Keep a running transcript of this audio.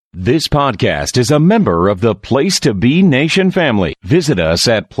This podcast is a member of the Place to Be Nation family. Visit us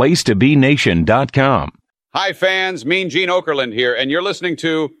at placetobenation.com. Hi, fans. Mean Gene Okerlund here, and you're listening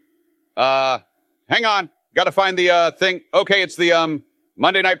to, hang on. Got to find the thing. Okay, it's the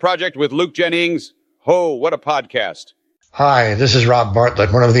Monday Night Project with Luke Jennings. Oh, what a podcast. Hi, this is Rob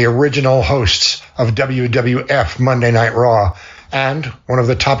Bartlett, one of the original hosts of WWF Monday Night Raw, and one of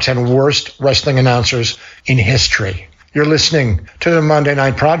the top 10 worst wrestling announcers in history. You're listening to the Monday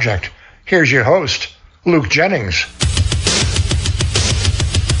Night Project. Here's your host, Luke Jennings.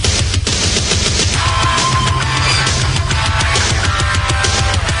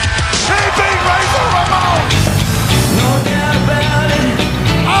 Hey, Big Razor Ramon! No doubt about it.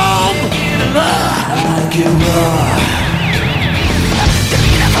 In love. Like it raw. The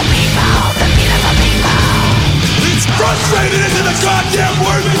beautiful people. It's frustrated isn't a goddamn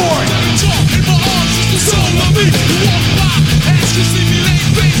word for it. Talk in my arms is the song of me. You walk by, ask you see me late,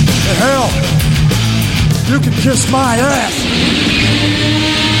 baby. The hell? You can kiss my ass.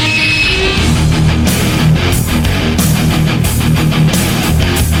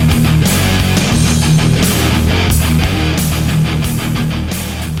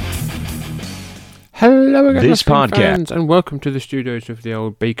 Hello again, This podcast fans, and welcome to the studios of the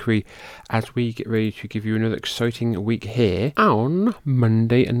Old Bakery as we get ready to give you another exciting week here on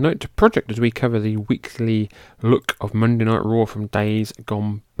Monday Night Project as we cover the weekly look of Monday Night Raw from days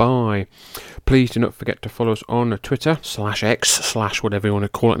gone by. Please do not forget to follow us on Twitter /X/ whatever you want to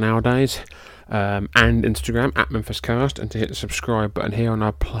call it nowadays. And Instagram @MemphisCast, and to hit the subscribe button here on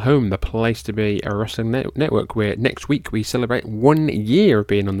our home, the Place to Be a Wrestling Network, where next week we celebrate 1 year of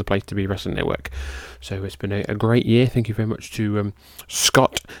being on the Place to Be Wrestling Network. So it's been a great year. Thank you very much to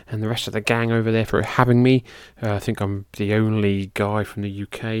Scott and the rest of the gang over there for having me. I think I'm the only guy from the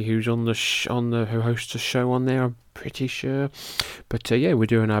UK who's on the who hosts a show on there. I'm pretty sure, but yeah, we're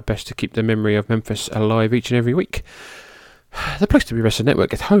doing our best to keep the memory of Memphis alive each and every week. The Place to Be Wrestling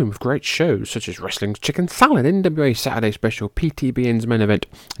Network is home of great shows such as Wrestling's Chicken Salad, NWA Saturday Special, PTBN's Main Event,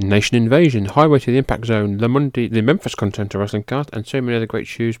 Nation Invasion, Highway to the Impact Zone, the Memphis Content of Wrestling Cast, and so many other great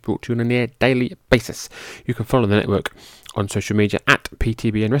shows brought to you on a near daily basis. You can follow the network on social media at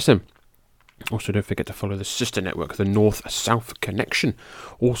PTBN Wrestling. Also, don't forget to follow the sister network, the North-South Connection,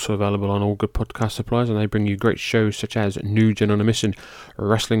 also available on all good podcast suppliers, and they bring you great shows such as New Gen on a Mission,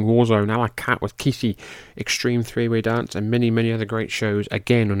 Wrestling Warzone, a la carte with Kishi, Extreme 3-Way Dance, and many, many other great shows,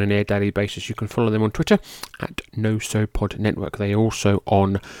 again on an air daily basis. You can follow them on Twitter at NoSoPod Network. They are also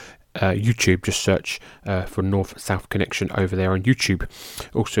on YouTube. Just search for North-South Connection over there on YouTube.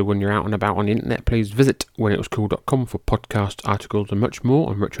 Also, when you're out and about on the internet, please visit whenitwascool.com for podcasts, articles and much more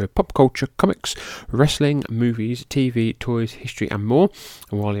on retro pop culture, comics, wrestling, movies, TV, toys, history and more.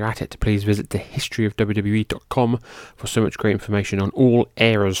 And while you're at it, please visit thehistoryofwwe.com for so much great information on all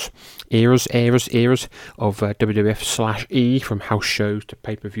eras of WWF/E, from house shows to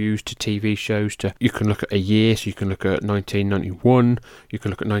pay-per-views to TV shows. To you can look at a year, so you can look at 1991, you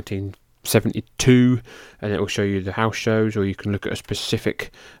can look at 1972, and it will show you the house shows, or you can look at a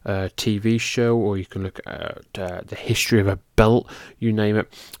specific TV show, or you can look at the history of a belt, you name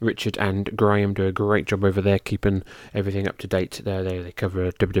it. Richard and Graham do a great job over there keeping everything up to date. They cover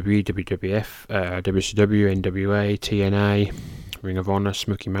WWE, WWF, WCW, NWA, TNA, Ring of Honor,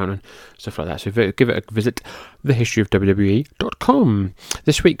 Smoky Mountain, stuff like that. So give it a visit, thehistoryofwwe.com.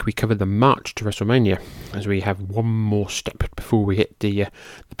 This week we cover the march to WrestleMania, as we have one more step before we hit the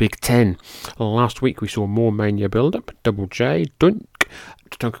Big Ten. Last week we saw more Mania build-up. Double J, Dunk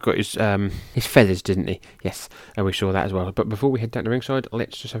got his feathers, didn't he? Yes, and we saw that as well. But before we head down to ringside,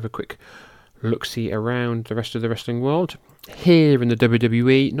 let's just have a quick look-see around the rest of the wrestling world. Here in the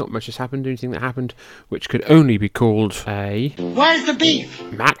WWE, not much has happened. Anything that happened, which could only be called a Where's the beef?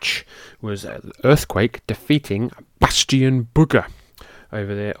 match, was Earthquake defeating Bastion Booger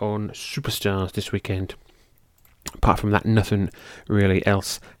over there on Superstars this weekend. Apart from that, nothing really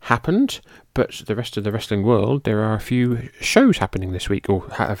else happened. But the rest of the wrestling world, there are a few shows happening this week, or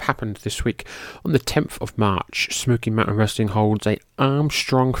have happened this week. On the 10th of March, Smoky Mountain Wrestling holds a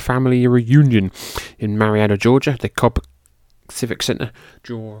Armstrong family reunion in Marietta, Georgia. The Cobb Civic Center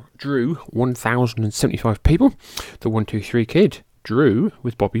drew 1,075 people. The 1-2-3 Kid drew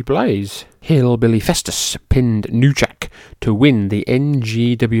with Bobby Blaze. Hillbilly Festus pinned New Jack to win the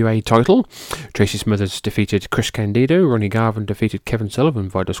NGWA title. Tracy Smothers defeated Chris Candido. Ronnie Garvin defeated Kevin Sullivan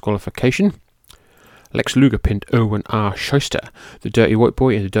by disqualification. Lex Luger pinned Erwin R. Schuster. The Dirty White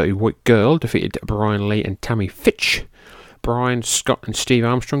Boy and the Dirty White Girl defeated Brian Lee and Tammy Fitch. Brian, Scott and Steve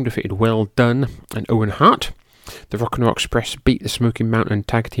Armstrong defeated Well Done and Owen Hart. The Rock and Roll Express beat the Smoky Mountain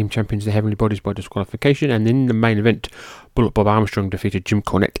Tag Team Champions, the Heavenly Bodies, by disqualification. And in the main event, Bullet Bob Armstrong defeated Jim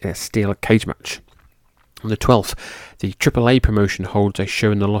Cornette in a steel cage match. On the 12th, the AAA promotion holds a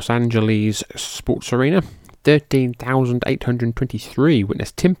show in the Los Angeles Sports Arena. 13,823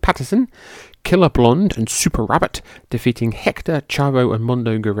 witnessed Tim Patterson, Killer Blonde and Super Rabbit defeating Hector, Chavo and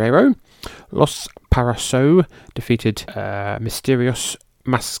Mondo Guerrero. Los Paraso defeated Mysterios,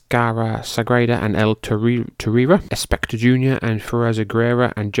 Mascara Sagrada and El Torreira. Espectre Jr. and Fuerza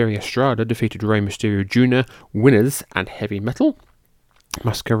Guerrera and Jerry Estrada defeated Rey Mysterio Jr., winners and Heavy Metal.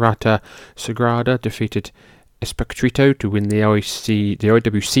 Mascarata Sagrada defeated Espectrito to win the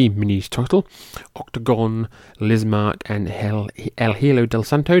IWC Minis title. Octagon, Lizmark and El Hilo del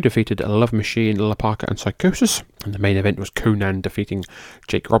Santo defeated Love Machine, La Parka and Psychosis. And the main event was Conan defeating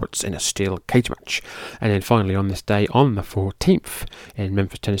Jake Roberts in a steel cage match. And then finally on this day, on the 14th, in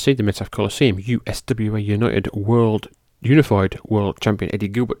Memphis, Tennessee, the Mid-South Coliseum, USWA Unified World Champion Eddie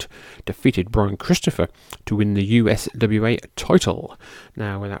Gilbert defeated Brian Christopher to win the USWA title.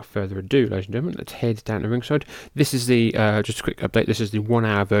 Now, without further ado, ladies and gentlemen, let's head down to ringside. This is the, just a quick update, this is the 1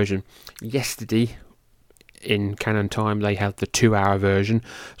 hour version. Yesterday, in canon time, they had the 2 hour version,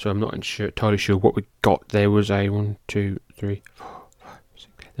 so I'm not entirely sure what we got. There was a 1, 2, 3, 4, 5, 6,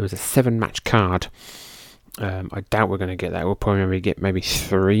 there was a 7 match card. I doubt we're going to get that. We'll probably get maybe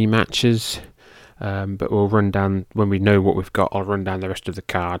 3 matches. But we'll run down, when we know what we've got, I'll run down the rest of the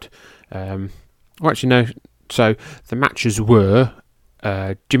card. Actually, no. So, the matches were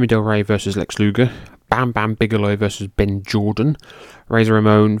Jimmy Del Rey versus Lex Luger, Bam Bam Bigelow versus Ben Jordan, Razor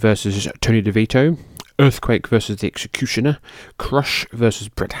Ramon versus Tony DeVito, Earthquake versus The Executioner, Crush versus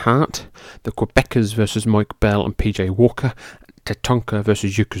Bret Hart, the Quebecers versus Mike Bell and PJ Walker, Tatanka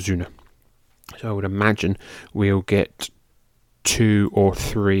versus Yokozuna. So, I would imagine we'll get 2 or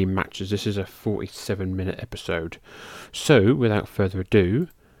 3 matches. This is a 47-minute episode. So, without further ado,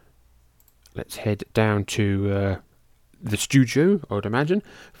 let's head down to the studio, I would imagine,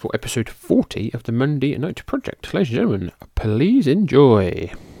 for episode 40 of the Monday Night Project. Ladies and gentlemen, please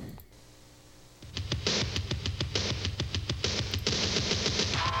enjoy.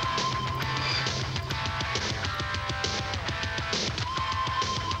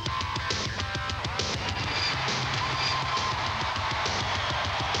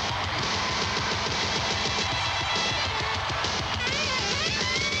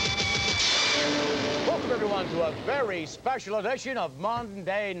 To a very special edition of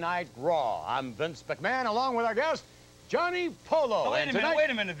Monday Night Raw. I'm Vince McMahon, along with our guest, Johnny Polo. Oh, wait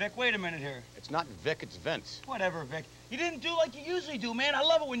a minute, Vic. Wait a minute here. It's not Vic, it's Vince. Whatever, Vic. You didn't do like you usually do, man. I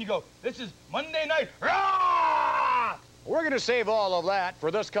love it when you go, this is Monday Night Raw! We're going to save all of that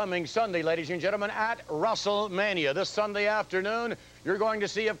for this coming Sunday, ladies and gentlemen, at WrestleMania. This Sunday afternoon, you're going to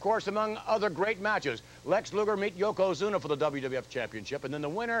see, of course, among other great matches, Lex Luger meet Yokozuna for the WWF Championship, and then the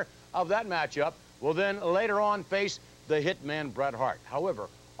winner of that matchup will then later on face the Hitman Bret Hart. However,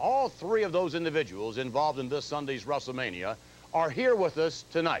 all 3 of those individuals involved in this Sunday's WrestleMania are here with us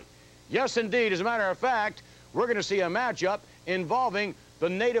tonight. Yes, indeed. As a matter of fact, we're going to see a matchup involving the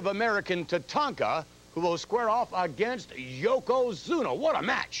Native American Tatanka, who will square off against Yokozuna. What a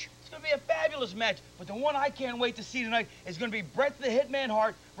match! It's going to be a fabulous match, but the one I can't wait to see tonight is going to be Bret the Hitman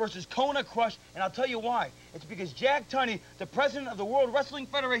Hart versus Kona Crush, and I'll tell you why. It's because Jack Tunney, the president of the World Wrestling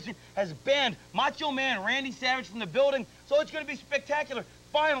Federation, has banned Macho Man Randy Savage from the building, so it's going to be spectacular.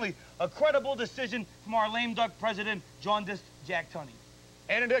 Finally, a credible decision from our lame duck president, jaundiced Jack Tunney.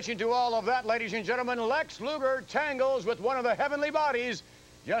 In addition to all of that, ladies and gentlemen, Lex Luger tangles with one of the heavenly bodies,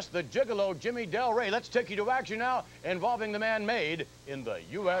 yes, the gigolo Jimmy Del Rey. Let's take you to action now, involving the man made in the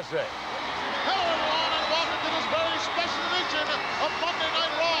USA. Hello, everyone, and welcome to this very special edition of Monday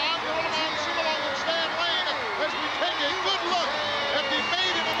Night Raw. I'm your old man, Sue-Along with Stan Lane, as we take a good look at the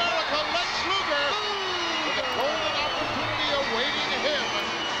Made in America Lex Luger with a golden opportunity awaiting him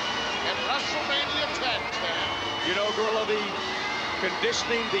at WrestleMania 10. You know, Gorilla, the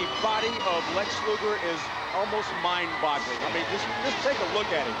conditioning, the body of Lex Luger is almost mind-boggling. I mean, just take a look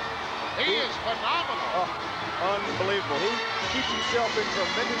at him. He is phenomenal. Unbelievable. He keeps himself in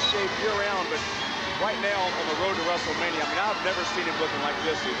tremendous shape year-round, but right now on the road to WrestleMania, I mean, I've never seen him looking like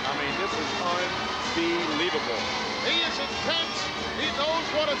this even. I mean, this is unbelievable. He is intense. He knows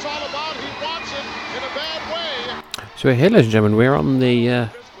what it's all about. He wants it in a bad way. So here, ladies and gentlemen, we're on the,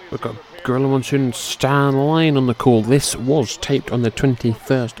 we've got Gorilla Monsoon, Stan Lane on the call. This was taped on the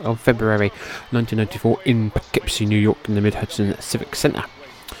 21st of February 1994 in Poughkeepsie, New York, in the Mid-Hudson Civic Center.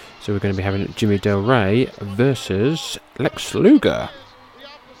 So we're going to be having Jimmy Del Rey versus Lex Luger.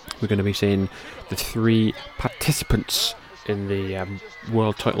 We're going to be seeing the 3 participants in the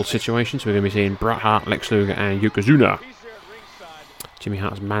world title situation. So we're going to be seeing Bret Hart, Lex Luger, and Yokozuna. Jimmy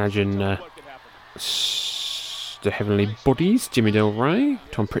Hart's managing the Heavenly Bodies. Jimmy Del Rey.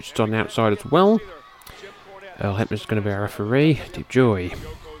 Tom Pritchard's on the outside as well. Earl Hebner's going to be our referee. Deep Joy.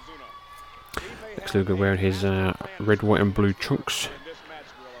 Lex Luger wearing his red, white, and blue trunks.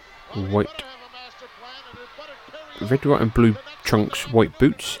 Red, white, and blue trunks, white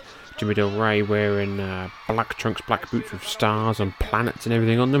boots. Jimmy Del Rey wearing black trunks, black boots with stars and planets and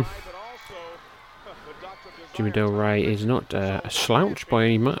everything on them. Jimmy Del Rey is not a slouch by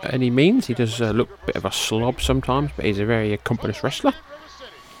any means. He does look a bit of a slob sometimes, but he's a very accomplished wrestler.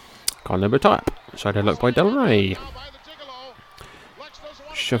 Can't never tie up. Side headlock by Del Rey.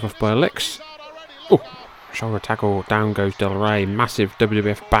 Shove off by Lex. Oh, shoulder tackle. Down goes Del Rey. Massive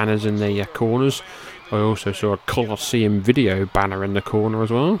WWF banners in the corners. I also saw a Coliseum video banner in the corner as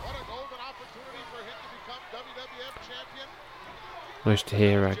well. Nice to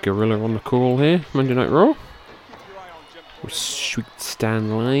hear Gorilla on the call here. Monday Night Raw. With Sweet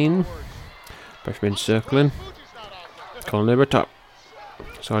Stan Lane. Both men circling. Colin over top.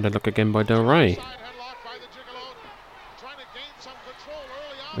 Side headlock again by Del Rey.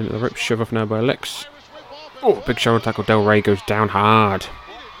 Into the rope, shove off now by Lex. Oh, big shoulder tackle. Del Rey goes down hard.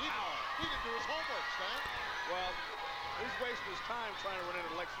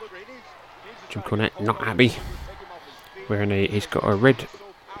 Jim Cornette not happy. He's got a red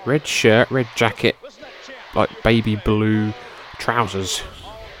shirt, red jacket, like baby blue trousers.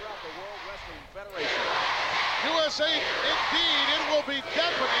 USA, indeed, it will be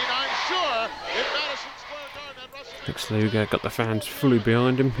deafening, I'm sure, in Madison Square Garden at WrestleMania. Lex Luger got the fans fully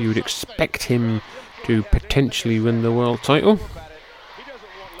behind him. You would expect him to potentially win the world title.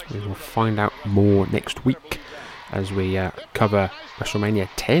 We will find out more next week as we cover WrestleMania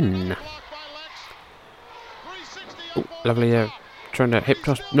 10. Oh, lovely, trying to hip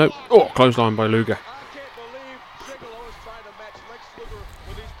toss. No. Oh, clothesline by Luger.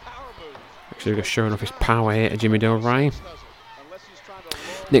 Lex Luger showing off his power here to Jimmy Del Rey.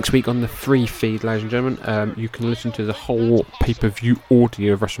 Next week on the free feed, ladies and gentlemen, you can listen to the whole pay-per-view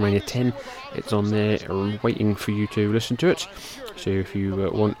audio of WrestleMania 10. It's on there waiting for you to listen to it. So if you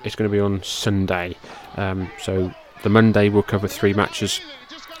want, it's going to be on Sunday. So the Monday will cover 3 matches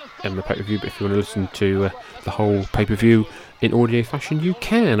in the pay-per-view, but if you want to listen to the whole pay-per-view in audio fashion, you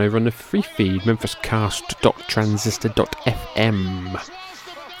can over on the free feed, memphiscast.transistor.fm.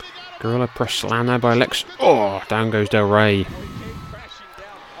 Gorilla press slam now by Lex. Oh, down goes Del Rey.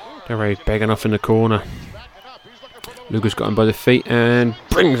 Del Rey begging off in the corner. Luger's got him by the feet and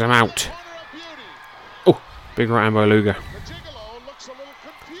brings him out. Oh, big right hand by Luger.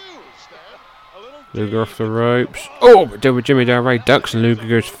 Luger off the ropes. Oh, but Jimmy Del Rey ducks and Luger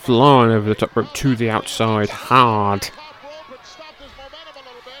goes flying over the top rope to the outside hard.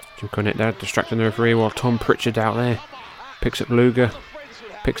 Jim Cornette there distracting the referee while Tom Pritchard out there picks up Luger,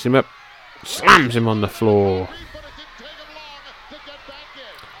 picks him up, slams him on the floor.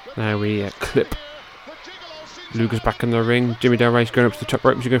 Now we clip. Luger's back in the ring. Jimmy Del Rey's going up to the top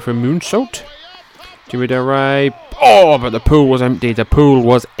rope. He's going for a moonsault. Jimmy Del Rey. Oh, but the pool was empty. The pool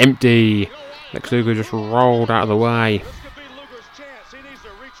was empty. Lex Luger just rolled out of the way.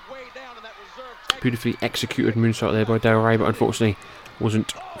 Beautifully executed moonsault there by Del Rey, but unfortunately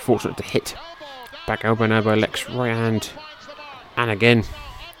wasn't fortunate to hit. Back elbow now by Lex, right hand. And again.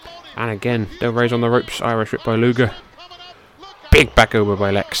 And again. Del Rey's on the ropes. Irish whip by Luger. Big back elbow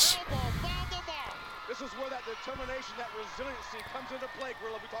by Lex.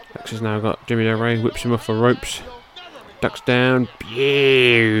 Lex has now got Jimmy Del Rey, whips him off the ropes. Ducks down,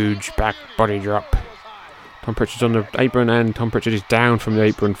 huge back body drop. Tom Pritchard's on the apron and Tom Pritchard is down from the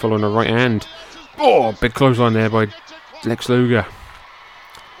apron following a right hand. Oh, big clothesline there by Lex Luger.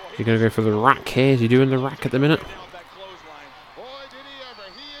 Is he going to go for the rack here? Is he doing the rack at the minute?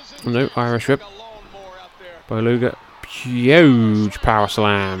 No, Irish whip by Luger. Huge power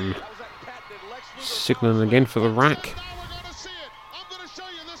slam. Signaling again for the rack.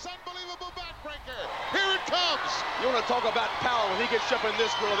 Talk about power. When he gets up in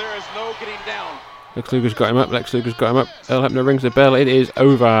this grill, there is no getting down. Lex Luger's got him up. Lex Luger's got him up. Earl Hebner rings the bell. It is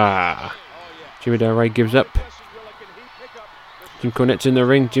over. Jimmy Del Rey gives up. Jim Cornette's in the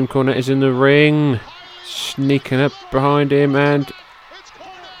ring. Jim Cornette is in the ring. Sneaking up behind him and...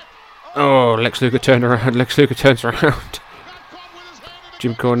 Oh, Lex Luger turned around. Lex Luger turns around.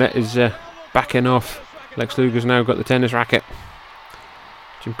 Jim Cornette is backing off. Lex Luger's now got the tennis racket.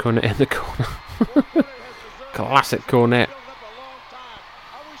 Jim Cornette in the corner. Classic Cornette.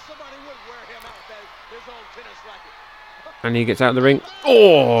 And he gets out of the ring.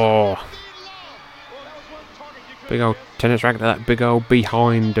 Oh! Big old tennis racket, that big old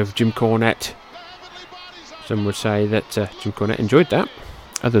behind of Jim Cornette. Some would say that Jim Cornette enjoyed that.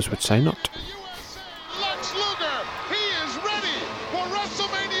 Others would say not. Lex Luger, he is ready for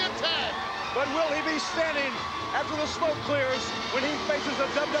WrestleMania 10. But will he be standing after the smoke clears when he faces the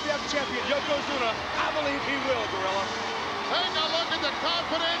WWF champion, Yokozuna? I believe he will, Gorilla. Take a look at the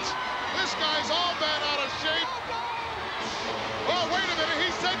confidence. This guy's all bent out of shape. Oh, wait a minute,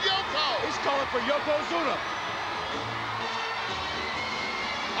 he said Yoko. He's calling for Yokozuna.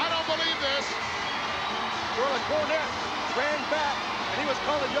 I don't believe this. Gorilla Cornette ran back, and he was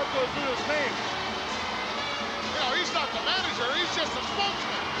calling Yokozuna's name. You know, he's not the manager, he's just a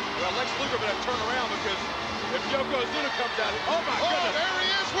spokesman. Well, Lex Luger better turn around because if Yokozuna comes out, oh my goodness. Oh, there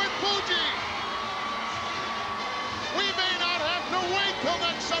he is with Fuji. We may not have to wait till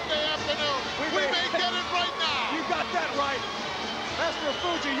next Sunday afternoon. We may get it right now. You got that right. Master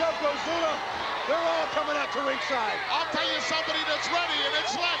Fuji, Yokozuna, they're all coming out to ringside. I'll tell you somebody that's ready, and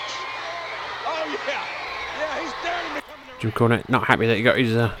it's Lex. Oh, yeah. Yeah, he's daring to come in. Jim Cornette not happy that he got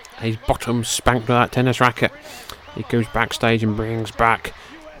his bottom spanked with that tennis racket. He goes backstage and brings back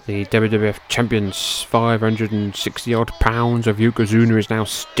the WWF champions. 560 odd pounds of Yokozuna is now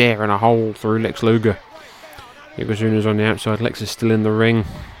staring a hole through Lex Luger. Yokozuna's on the outside, Lex is still in the ring.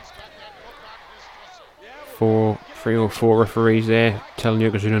 3 or 4 referees there telling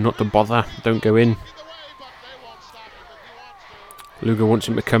Yokozuna not to bother, don't go in. Luger wants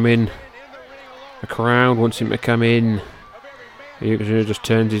him to come in. The crowd wants him to come in. Yokozuna just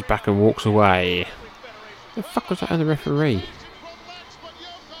turns his back and walks away. The fuck was that other referee?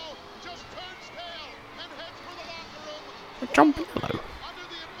 John Bonello.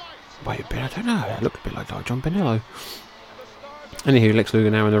 Wait a bit, I don't know. It looked a bit like John Bonello. Anywho, Lex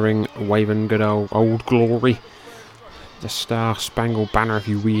Luger now in the ring, waving good old glory. The Star Spangled Banner, if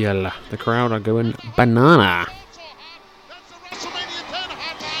you will. The crowd are going banana. That's the WrestleMania 10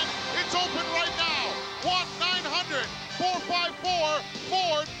 hotline. It's open right now.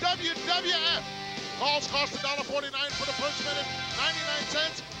 1-900-454-4WWF. Calls cost $1.49 for the first minute, 99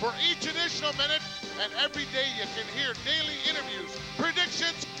 cents for each additional minute. And every day you can hear daily interviews,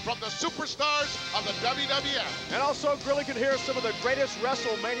 predictions from the superstars of the WWF. And also, Grilly can hear some of the greatest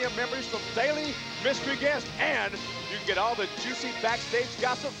WrestleMania memories from daily mystery guests. And you can get all the juicy backstage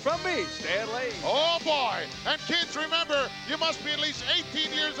gossip from me, Stan Lane. Oh, boy. And kids, remember, you must be at least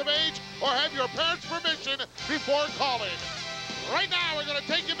 18 years of age or have your parents' permission before calling. Right now, we're going to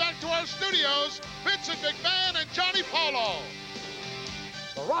take you back to our studios, Vincent McMahon and Johnny Polo.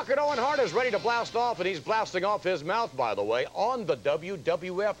 The Rocket Owen Hart is ready to blast off, and he's blasting off his mouth, by the way, on the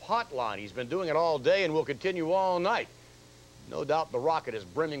WWF hotline. He's been doing it all day and will continue all night. No doubt the Rocket is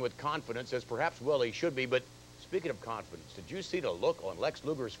brimming with confidence, as perhaps well he should be. But speaking of confidence, did you see the look on Lex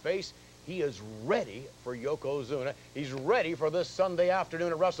Luger's face? He is ready for Yokozuna. He's ready for this Sunday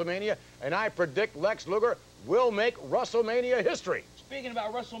afternoon at WrestleMania, and I predict Lex Luger will make WrestleMania history. Speaking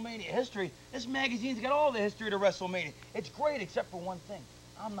about WrestleMania history, this magazine's got all the history to WrestleMania. It's great except for one thing.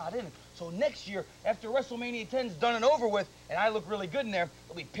 I'm not in it. So next year, after WrestleMania 10's done and over with, and I look really good in there,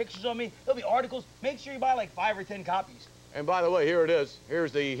 there'll be pictures of me, there'll be articles. Make sure you buy like 5 or 10 copies. And by the way, here it is.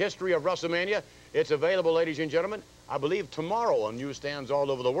 Here's the history of WrestleMania. It's available, ladies and gentlemen, I believe tomorrow on newsstands all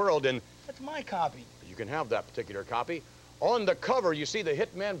over the world. And that's my copy. You can have that particular copy. On the cover, you see the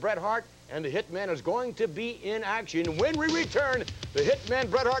Hitman Bret Hart, and the Hitman is going to be in action. When we return, the Hitman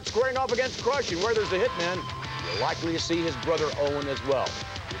Bret Hart squaring off against Crush, and where there's the Hitman, you're likely to see his brother Owen as well.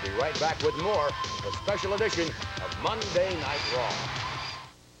 We'll be right back with more, the special edition of Monday Night Raw.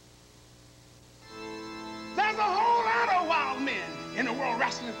 There's a whole lot of wild men in the World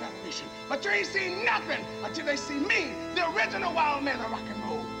Wrestling Federation, but you ain't seen nothing until they see me, the original wild man of rock and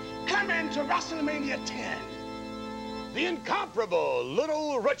roll, coming to WrestleMania 10. The incomparable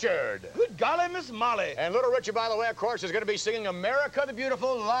Little Richard. Good golly, Miss Molly. And Little Richard, by the way, of course, is going to be singing America the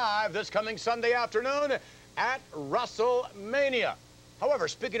Beautiful live this coming Sunday afternoon at WrestleMania. However,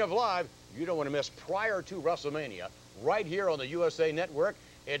 speaking of live, you don't want to miss prior to WrestleMania, right here on the USA Network,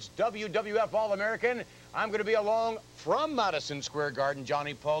 it's WWF All-American. I'm going to be along from Madison Square Garden,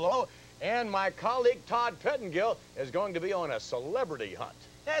 Johnny Polo, and my colleague Todd Pettengill is going to be on a celebrity hunt.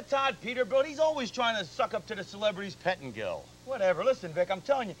 That Todd Peterbilt, he's always trying to suck up to the celebrities. Pettengill. Whatever. Listen, Vic, I'm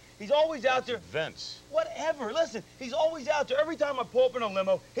telling you, he's always out there. Vince. Whatever. Listen, he's always out there. Every time I pull up in a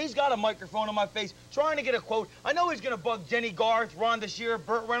limo, he's got a microphone on my face trying to get a quote. I know he's going to bug Jenny Garth, Rhonda Shear,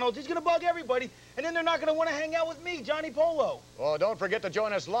 Burt Reynolds. He's going to bug everybody, and then they're not going to want to hang out with me, Johnny Polo. Well, don't forget to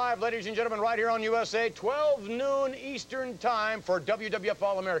join us live, ladies and gentlemen, right here on USA, 12 noon Eastern time for WWF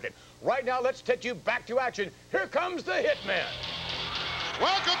All-American. Right now, let's take you back to action. Here comes the Hitman.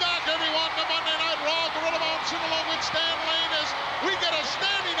 Welcome back, everyone, to Monday Night Raw. Gorilla Monsoon reaction along with Stan Lane as we get a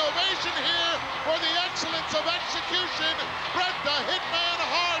standing ovation here for the excellence of execution. Bret the Hitman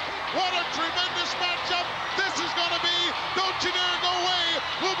Hart, what a tremendous matchup this is going to be. Don't you dare go away.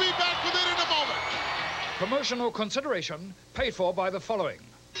 We'll be back with it in a moment. Promotional consideration paid for by the following.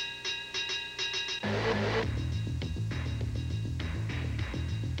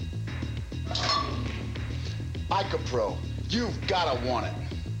 ICAPRO, you've got to want it.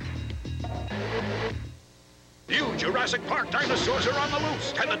 New Jurassic Park dinosaurs are on the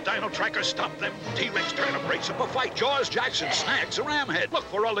loose. Can the Dino Tracker stop them? T-Rex Turnip breaks up a fight. Jaws Jackson snags a ramhead. Look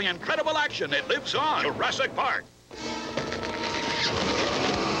for all the incredible action. It lives on Jurassic Park.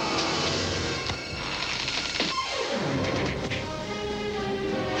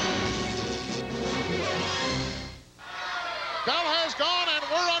 Bell has gone, and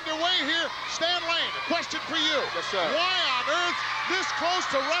we're underway here. Stan Lane, a question for you. Yes, sir. Why on earth this close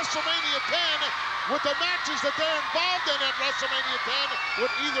to WrestleMania 10 with the matches that they're involved in at WrestleMania 10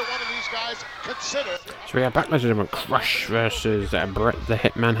 would either one of these guys consider? So we have Backlash and Crush versus Bret the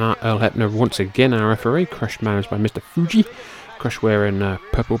Hitman Hart. Earl Hebner once again our referee. Crush managed by Mr. Fuji. Crush wearing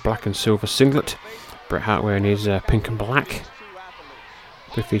purple, black and silver singlet. Bret Hart wearing his pink and black.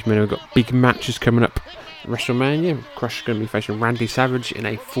 Both these men have got big matches coming up. WrestleMania. Crush is going to be facing Randy Savage in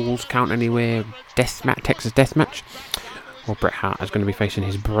a Falls Count Anywhere Texas death match. While Bret Hart is going to be facing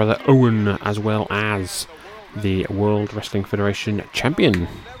his brother Owen, as well as the World Wrestling Federation champion.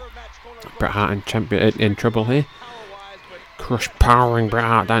 Bret Hart in trouble here. Crush powering Bret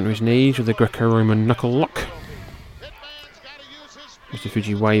Hart down to his knees with a Greco-Roman knuckle lock. Mr.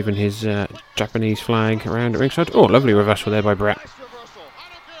 Fuji waving his Japanese flag around at ringside. Oh, lovely reversal there by Bret.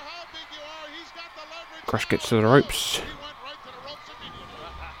 Crush gets to the ropes.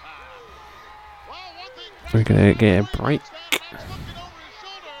 We're going to get a break.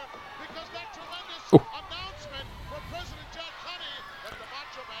 Oh.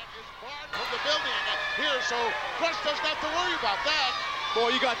 So Crush doesn't have to worry about that.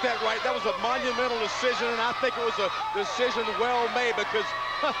 Boy, you got that right. That was a monumental decision, and I think it was a decision well made because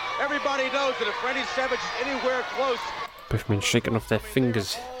everybody knows that if Randy Savage is anywhere close. Both men shaking off their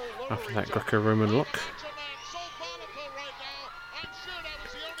fingers after that Greco-Roman lock.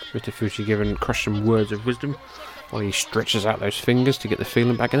 Mr. Fuji giving Crush some words of wisdom while he stretches out those fingers to get the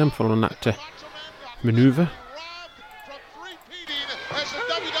feeling back in them, following that manoeuvre.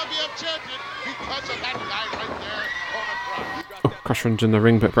 Oh, Crush runs in the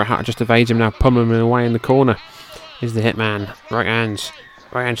ring, but Bret Hart just evades him now, pummeling him away in the corner. Here's the Hitman. Right hands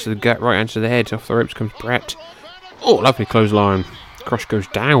to the gut, right hands to the head. Off the ropes comes Bret. Oh, lovely clothesline. Crush goes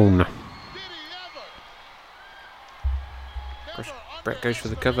down. Bret goes for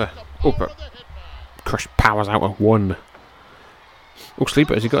the cover. Oh, but Crush powers out of one. Oh,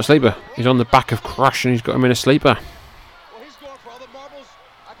 sleeper. Has he got a sleeper? He's on the back of Crush and he's got him in a sleeper.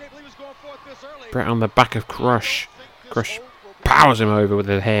 Bret on the back of Crush. Crush powers him over with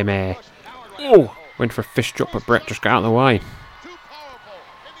the hair mare. Oh, went for a fist drop, but Bret just got out of the way.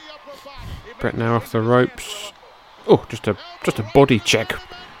 Bret now off the ropes. Oh, just a body check.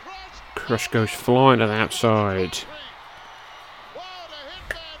 Crush goes flying to the outside.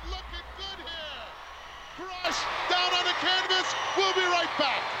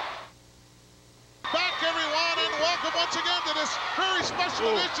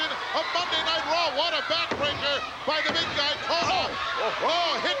 Edition of Monday Night Raw. What a backbreaker by the big guy, Kona.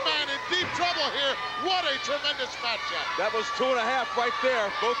 Oh, Hitman in deep trouble here. What a tremendous matchup. That was 2.5 right there.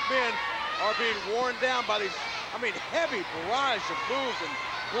 Both men are being worn down by these, heavy barrage of moves and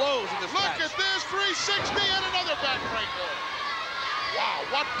blows in this match. Look at this, 360 and another backbreaker. Wow,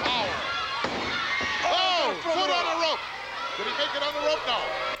 what power. Oh, foot on a rope. Did he make it on the rope? No.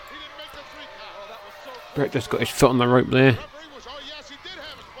 He didn't make the 3 count. Bret just got his foot on the rope there.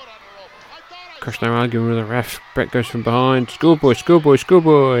 Crush now arguing with the ref. Bret goes from behind. Schoolboy, schoolboy,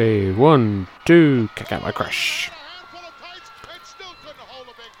 schoolboy. 1, 2. Kick out by Crush.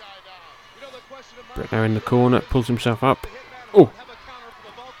 Bret now in the corner. Pulls himself up. Oh.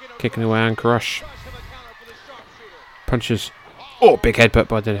 Kicking away on Crush. Punches. Oh, big headbutt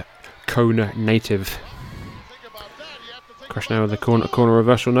by the Kona native. Crush now with the corner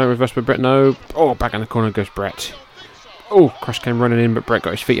reversal. No, reverse by Bret. No. Oh, back in the corner goes Bret. Oh, Crush came running in, but Bret got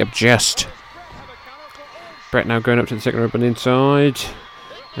his feet up just. Bret now going up to the second rope on the inside.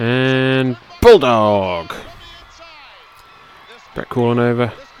 And Bulldog. Bret crawling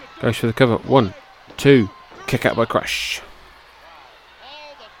over. Goes for the cover. 1, 2. Kick out by Crush.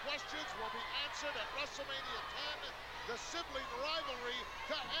 All the questions will be answered at WrestleMania 10. The sibling rivalry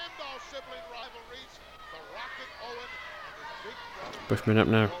to end all sibling rivalries. The Rocket Owen and his big brother. Both men up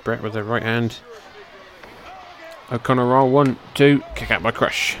now. Bret with the right hand. O'Connor roll. 1, 2. Kick out by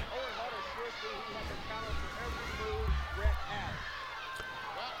Crush.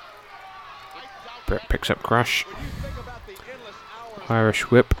 Brett picks up Crush.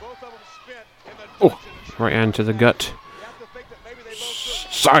 Irish whip. Oh, right hand to the gut.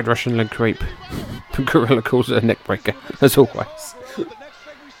 Side Russian leg creep. Gorilla calls it a neck breaker, as always.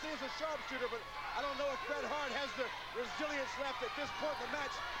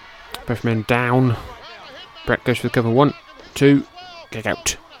 Both men down. Brett goes for the cover. 1, 2. Kick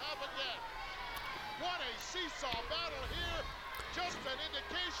out.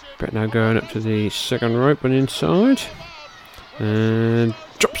 Brett now going up to the second rope and inside. And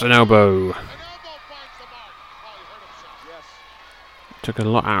drops an elbow. Took a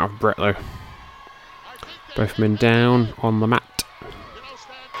lot out of Brett though. Both men down on the mat.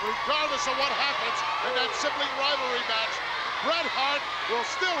 Regardless of what happens in that sibling rivalry match, Bret Hart will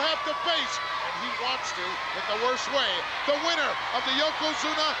still have to face, and he wants to in the worst way, the winner of the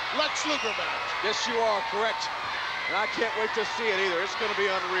Yokozuna Lex Luger match. Yes, you are correct. And I can't wait to see it either. It's going to be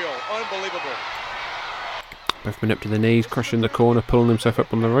unreal. Unbelievable. Both men up to the knees, Crush in the corner, pulling himself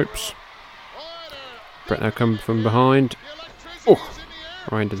up on the ropes. Brett now comes from behind. Oh,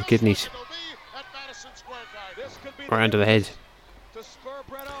 right into the kidneys. Right under the head.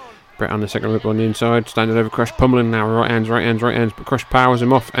 Brett on the second rope on the inside, standing over Crush, pummeling now. Right hands, but Crush powers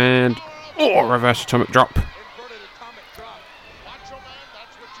him off and reverse atomic drop.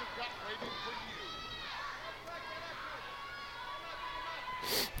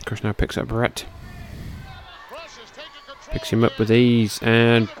 Crush now picks up Brett. Picks him up with ease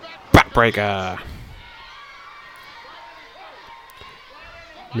and backbreaker.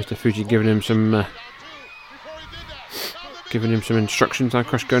 Mr. Fuji giving him some instructions. Now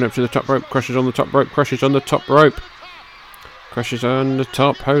Crush going up to the top rope. Crush is on the top rope. Crush is on the top rope. Crush is on the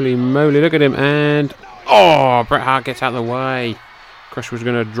top. Holy moly, look at him. And Bret Hart gets out of the way. Crush was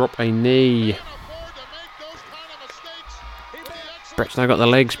going to drop a knee. Brett's now got the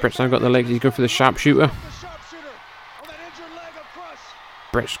legs. He's going for the sharpshooter.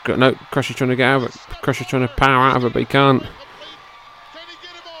 Brett's got no. Crush is trying to get out of it. Crush is trying to power out of it, but he can't.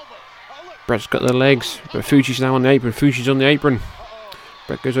 Brett's got the legs, but Fuji's now on the apron. Fuji's on the apron.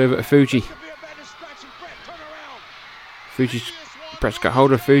 Brett goes over to Fuji. Brett's got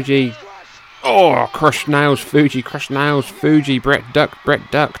hold of Fuji. Crush nails Fuji. Brett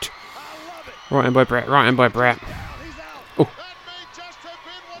ducked. Right hand by Brett. Oh.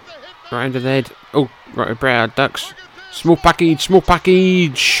 Right under the head. Oh, right, Brett ducks. Small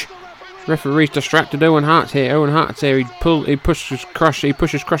package. Referee's distracted. Owen Hart's here. He pushes Crush. He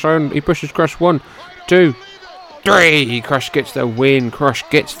pushes Crush 1, 2, 3. Crush gets the win.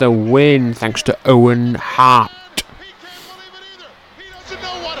 Thanks to Owen Hart. He doesn't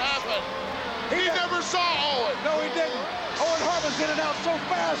know what happened. He never saw Owen. No, he didn't. Owen Hart was in and out so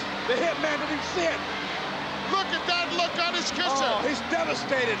fast, the hitman didn't see it. Look at that look on his kisser. Oh, he's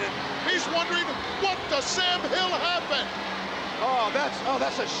devastated. He's wondering what to Sam Hill happened.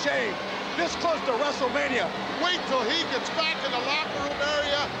 That's a shame. This close to WrestleMania. Wait till he gets back in the locker room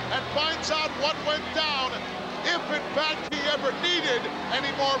area and finds out what went down. If in fact he ever needed any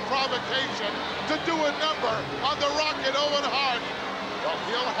more provocation to do a number on the Rocket Owen Hart, well,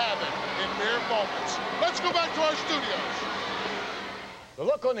 he'll have it in mere moments. Let's go back to our studios. The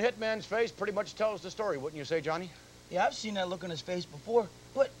look on the Hitman's face pretty much tells the story, wouldn't you say, Johnny? Yeah, I've seen that look on his face before,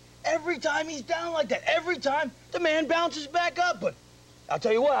 but every time he's down like that, every time, the man bounces back up. But I'll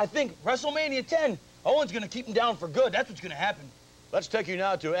tell you what, I think WrestleMania 10, Owen's going to keep him down for good. That's what's going to happen. Let's take you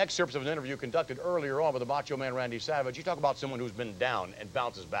now to excerpts of an interview conducted earlier on with the Macho Man Randy Savage. You talk about someone who's been down and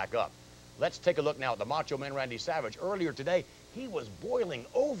bounces back up. Let's take a look now at the Macho Man Randy Savage. Earlier today, he was boiling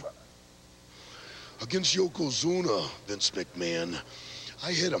over. Against Yokozuna, Vince McMahon,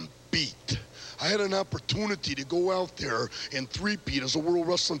 I had him beat. I had an opportunity to go out there and three-peat as a World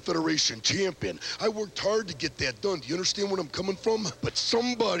Wrestling Federation champion. I worked hard to get that done. Do you understand where I'm coming from? But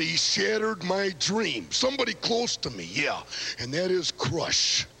somebody shattered my dream. Somebody close to me, yeah. And that is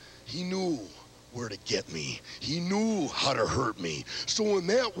Crush. He knew where to get me. He knew how to hurt me. So in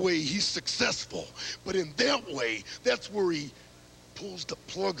that way, he's successful. But in that way, that's where he pulls the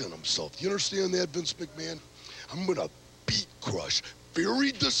plug on himself. You understand that, Vince McMahon? I'm going to beat Crush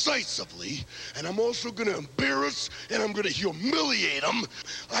very decisively, and I'm also going to embarrass and I'm going to humiliate him.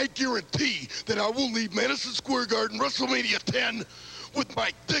 I guarantee that I will leave Madison Square Garden WrestleMania 10 with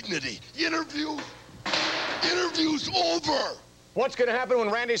my dignity. Interview's over. What's going to happen when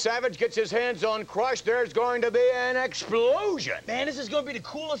Randy Savage gets his hands on Crush? There's going to be an explosion. Man, this is going to be the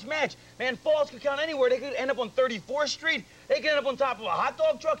coolest match. Man, falls could count anywhere. They could end up on 34th Street. They could end up on top of a hot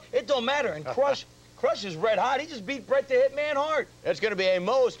dog truck. It don't matter. And Crush Crush is red hot. He just beat Bret the Hitman Hart. It's going to be a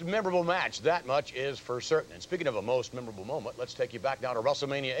most memorable match. That much is for certain. And speaking of a most memorable moment, let's take you back now to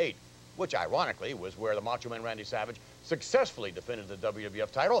WrestleMania 8, which ironically was where the Macho Man Randy Savage successfully defended the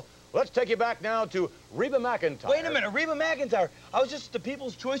WWF title. Let's take you back now to Reba McEntire. Wait a minute, Reba McEntire. I was just at the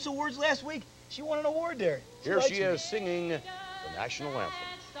People's Choice Awards last week. She won an award there. Here she is singing the national anthem.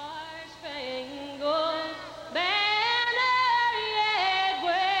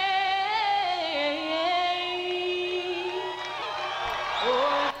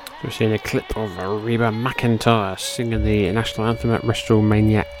 We're seeing a clip of Reba McEntire singing the national anthem at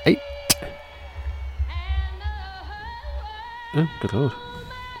WrestleMania 8. Oh, good lord.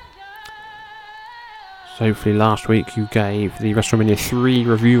 So hopefully last week you gave the WrestleMania 3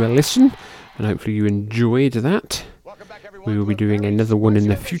 review a listen, and hopefully you enjoyed that. We will be doing another one in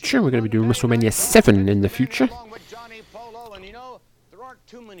the future. We're going to be doing WrestleMania 7 in the future. And you know, there aren't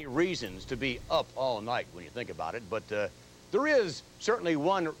too many reasons to be up all night when you think about it, but there is certainly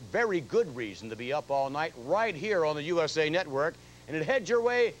one very good reason to be up all night right here on the USA Network, and it heads your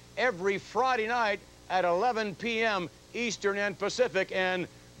way every Friday night at 11 p.m. Eastern and Pacific, and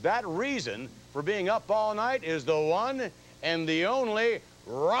that reason for being up all night is the one and the only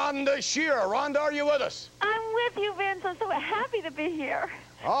Rhonda Shear. Rhonda, are you with us? I'm with you, Vince. I'm so happy to be here.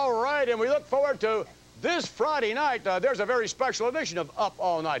 All right, and we look forward to this Friday night. There's a very special edition of Up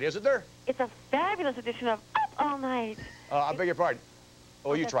All Night, isn't there? It's a fabulous edition of Up All Night. I beg your pardon.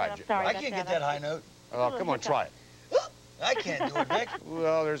 Oh, you tried. Sorry, I can't get that high note. Oh, come on, try it. I can't do it, Vic.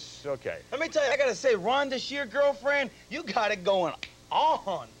 Well, there's, okay. Let me tell you, I gotta say, Rhonda Shear, girlfriend, you got it going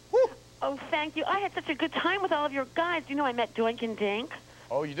on. Woo. Oh, thank you. I had such a good time with all of your guys. You know, I met Doink and Dink.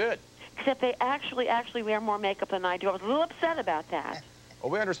 Oh, you did? Except they actually wear more makeup than I do. I was a little upset about that.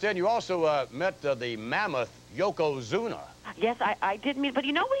 Well, we understand you also met the mammoth Yokozuna. Yes, I did meet, but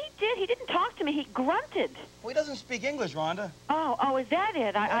you know what he did? He didn't talk to me. He grunted. Well, he doesn't speak English, Rhonda. Oh, is that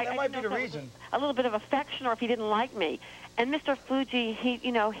it? That might be didn't know the if that was reason. A little bit of affection, or if he didn't like me. And Mr. Fuji,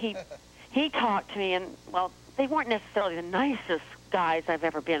 he talked to me, and, well, they weren't necessarily the nicest guys I've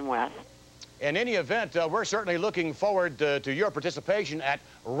ever been with. In any event, we're certainly looking forward to your participation at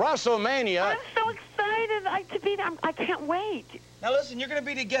WrestleMania. I'm so excited to be there. I can't wait. Now, listen, you're going to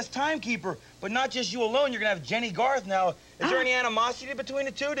be the guest timekeeper, but not just you alone. You're going to have Jenny Garth now. Is there any animosity between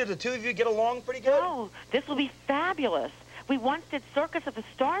the two? Did the two of you get along pretty good? No, this will be fabulous. We once did Circus of the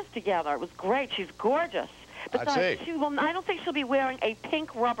Stars together. It was great. She's gorgeous. Besides, I don't think she'll be wearing a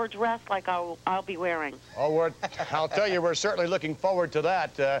pink rubber dress like I'll be wearing. Oh, I'll tell you, we're certainly looking forward to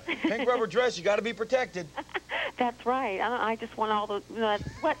that. Pink rubber dress, you got to be protected. That's right. I just want all the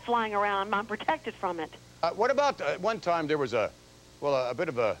sweat flying around. I'm protected from it. What about one time there was a bit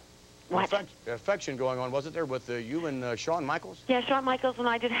of a affection going on, wasn't there, with you and Shawn Michaels? Yeah, Shawn Michaels and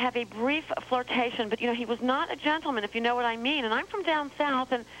I did have a brief flirtation, but, he was not a gentleman, if you know what I mean. And I'm from down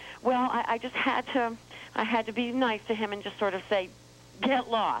south, and, well, I just had to be nice to him and just sort of say,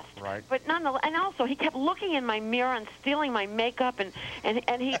 get lost. Right. But nonetheless, and also he kept looking in my mirror and stealing my makeup, and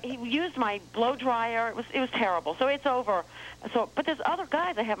he used my blow dryer. It was terrible. So it's over. But there's other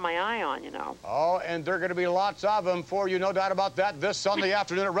guys I have my eye on, Oh, and there are going to be lots of them for you, no doubt about that, this Sunday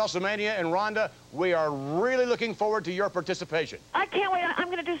afternoon at WrestleMania. And Rhonda, we are really looking forward to your participation. I can't wait. I'm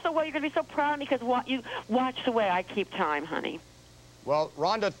going to do so well. You're going to be so proud of me because you watch the way I keep time, honey. Well,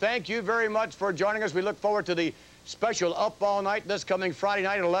 Rhonda, thank you very much for joining us. We look forward to the special Up All Night this coming Friday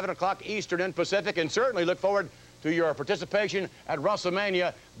night at 11 o'clock Eastern and Pacific, and certainly look forward to your participation at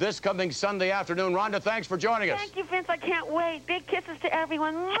WrestleMania this coming Sunday afternoon. Rhonda, thanks for joining us. Thank you, Vince. I can't wait. Big kisses to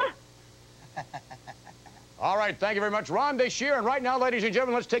everyone. Mwah! All right, thank you very much, Rhonda Shear. And right now, ladies and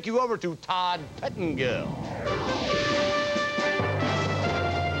gentlemen, let's take you over to Todd Pettengill.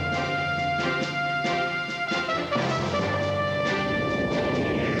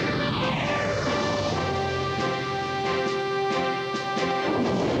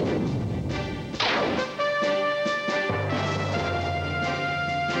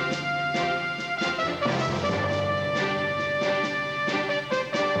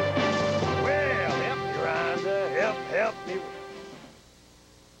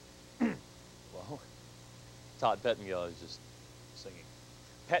 Todd Pettengill is just singing.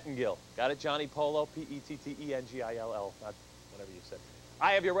 Pettengill. Got it, Johnny Polo? P-E-T-T-E-N-G-I-L-L. Not whatever you said.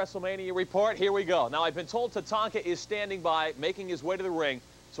 I have your WrestleMania report. Here we go. Now, I've been told Tatanka is standing by, making his way to the ring,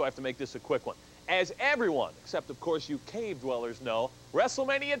 so I have to make this a quick one. As everyone, except, of course, you cave dwellers know,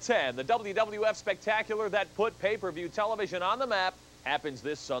 WrestleMania 10, the WWF spectacular that put pay-per-view television on the map, happens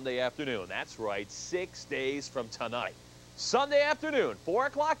this Sunday afternoon. That's right, 6 days from tonight. Sunday afternoon, 4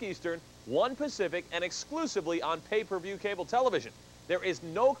 o'clock Eastern, 1 Pacific, and exclusively on pay-per-view cable television. There is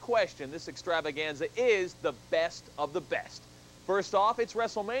no question this extravaganza is the best of the best. First off, it's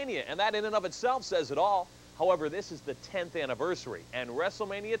WrestleMania, and that in and of itself says it all. However, this is the 10th anniversary, and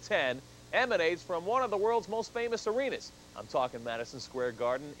WrestleMania 10 emanates from one of the world's most famous arenas. I'm talking Madison Square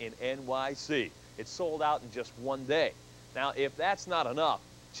Garden in NYC. It sold out in just one day. Now, if that's not enough,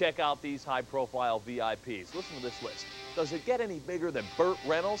 check out these high-profile VIPs. Listen to this list. Does it get any bigger than Burt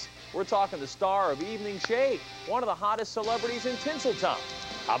Reynolds? We're talking the star of Evening Shade, one of the hottest celebrities in Tinseltown.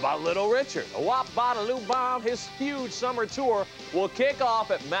 How about Little Richard? A wop bada bomb. His huge summer tour will kick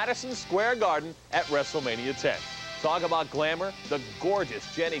off at Madison Square Garden at WrestleMania 10. Talk about glamour. The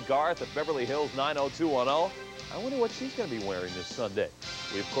gorgeous Jenny Garth of Beverly Hills 90210. I wonder what she's going to be wearing this Sunday.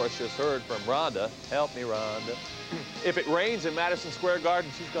 We, of course, just heard from Rhonda. Help me, Rhonda. If it rains in Madison Square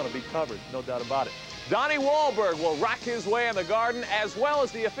Garden, she's going to be covered, no doubt about it. Donnie Wahlberg will rock his way in the Garden, as well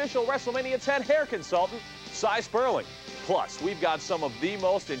as the official WrestleMania 10 hair consultant, Cy Sperling. Plus, we've got some of the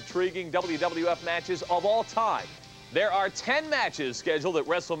most intriguing WWF matches of all time. There are 10 matches scheduled at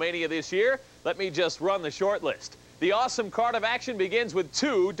WrestleMania this year. Let me just run the short list. The awesome card of action begins with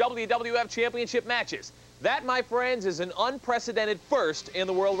 2 WWF Championship matches. That, my friends, is an unprecedented first in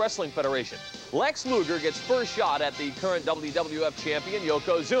the World Wrestling Federation. Lex Luger gets first shot at the current WWF champion,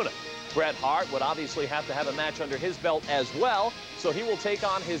 Yokozuna. Bret Hart would obviously have to have a match under his belt as well, so he will take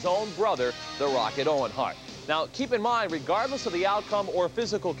on his own brother, the Rocket Owen Hart. Now, keep in mind, regardless of the outcome or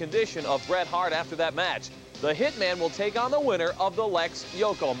physical condition of Bret Hart after that match, the Hitman will take on the winner of the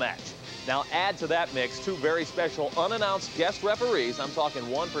Lex-Yoko match. Now, add to that mix 2 very special unannounced guest referees. I'm talking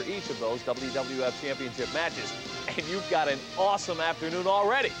 1 for each of those WWF Championship matches. And you've got an awesome afternoon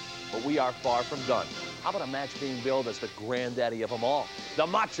already. But we are far from done. How about a match being billed as the granddaddy of them all? The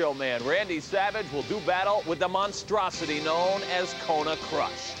Macho Man, Randy Savage, will do battle with the monstrosity known as Kona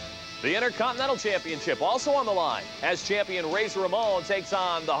Crush. The Intercontinental Championship also on the line, as champion Razor Ramon takes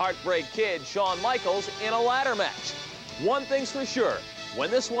on the Heartbreak Kid, Shawn Michaels, in a ladder match. One thing's for sure. When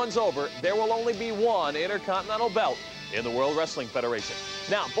this one's over, there will only be 1 Intercontinental belt in the World Wrestling Federation.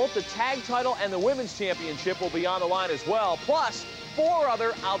 Now, both the tag title and the women's championship will be on the line as well, plus 4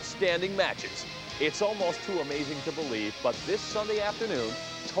 other outstanding matches. It's almost too amazing to believe, but this Sunday afternoon,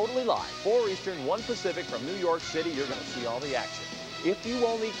 totally live, 4 Eastern, 1 Pacific from New York City, you're going to see all the action. If you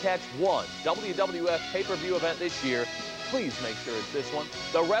only catch 1 WWF pay-per-view event this year, please make sure it's this one,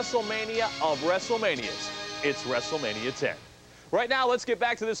 the WrestleMania of WrestleManias. It's WrestleMania 10. Right now, let's get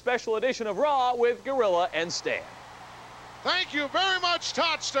back to this special edition of Raw with Gorilla and Stan. Thank you very much,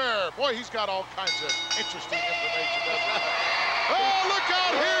 Todster. Boy, he's got all kinds of interesting information, doesn't he? Oh, look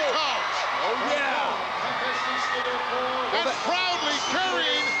out, here he comes. Oh, yeah. And proudly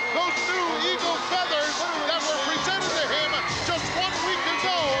carrying those new eagle feathers that were presented to him just 1 week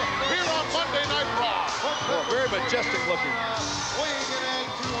ago here on Monday Night Raw. Oh, very majestic looking.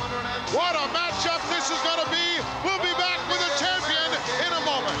 What a matchup this is going to be. We'll be back with the champion in a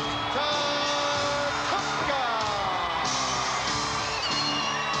moment.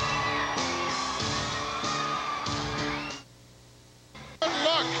 Good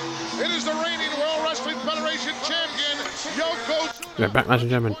luck. It is the reigning World Wrestling Federation champion, Yokozuna. We're back, ladies and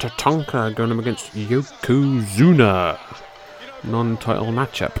gentlemen. Tatanka going up against Yokozuna. Non-title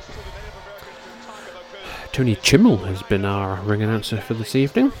matchup. Tony Chimmel has been our ring announcer for this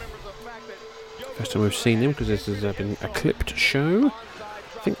evening. First time we've seen him, because this has been a clipped show.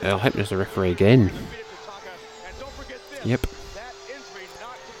 I think Earl Hebner's the referee again. Yep.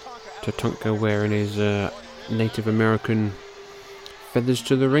 Tatanka wearing his Native American feathers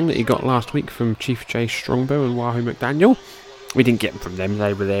to the ring that he got last week from Chief Jay Strongbow and Wahoo McDaniel. We didn't get them from them,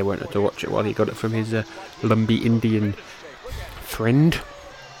 they were there, weren't they, to watch it while he got it from his Lumbee Indian friend.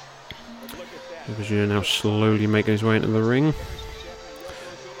 Yokozuna now slowly making his way into the ring.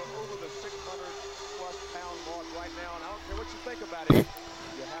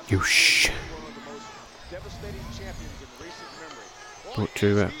 Yoosh.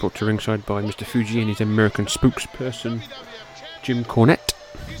 Brought to ringside by Mr. Fuji and his American spokesperson, Jim Cornette.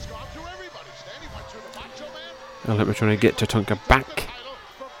 I'll let me try to get Tatanka back.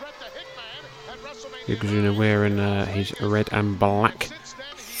 Yokozuna wearing his red and black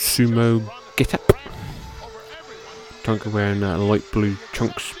sumo get-up. Tatanka wearing light blue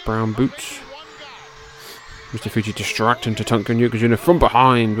trunks, brown boots. Mr. Fuji distracting Tatanka and Yokozuna from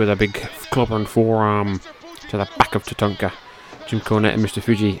behind with a big clobbering forearm to the back of Tatanka. Jim Cornette and Mr.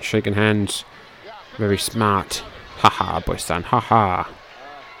 Fuji shaking hands. Very smart. Haha, boy-san, haha.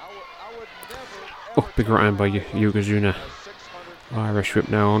 Oh, big right hand by Yokozuna. Irish whip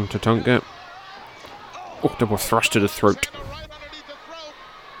now on Tatanka. Oh, double thrust to the throat.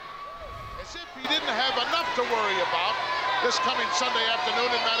 As if he didn't have enough to worry about, the this coming Sunday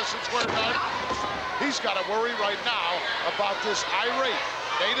afternoon in Madison Square Garden. He's got to worry right now about this irate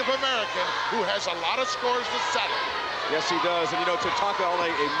Native American who has a lot of scores to settle. Yes, he does. And, you know, Tatanka on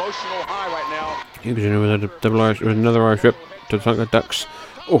an emotional high right now. Yokozuna with another Irish whip. Tatanka ducks.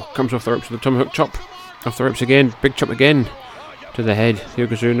 Oh, comes off the ropes with the tomahawk chop. Off the ropes again. Big chop again. To the head.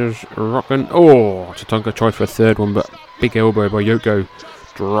 Yokozuna's rocking. Oh, Tatanka tried for a third one, but big elbow by Yoko.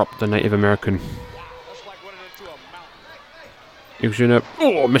 Dropped the Native American. Yokozuna.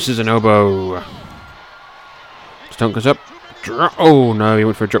 Oh, misses an elbow. Tatanka's up. Oh, no, he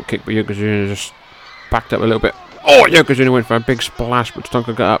went for a drop kick, but Yokozuna just backed up a little bit. Oh, Yokozuna went for a big splash, but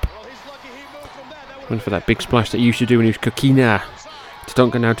Tatanka got up. Went for that big splash that he used to do when he was Kokina.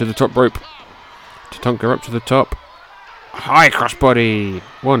 Tatanka now to the top rope. Tatanka up to the top. High crossbody.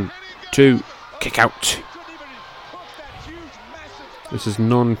 1, 2, kick out. This is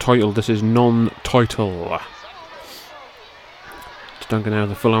non-title. This is non-title. Tatanka now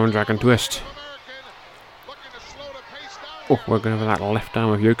the full Iron Dragon twist. Oh, we're going over that left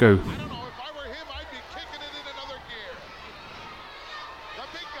arm of Yoko.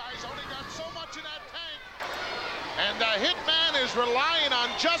 And the Hitman is relying on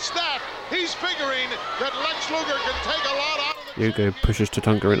just that. He's figuring that Lex Luger can take a lot out of the... Yoko pushes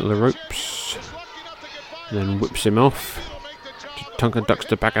Tatanka into the ropes. And then whips him off. Tatanka ducks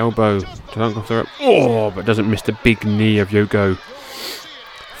the back elbow. Tatanka off the rope. Oh, but doesn't miss the big knee of Yoko.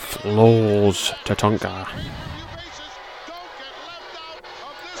 Floors Tatanka.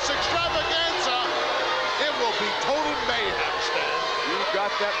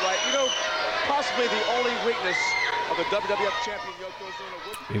 That right. You know, possibly the only weakness of the WWF champion Yokozuna.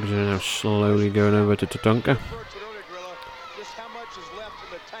 Yokozuna now slowly going over to Tatanka.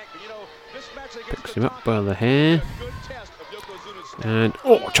 Picks him up by the hair. And,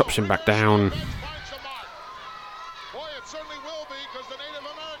 oh, chops him back down.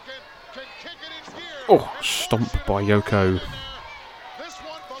 Oh, stomp by Yoko.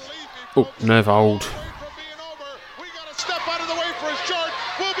 Oh, nerve hold. Step out of the way for his charge.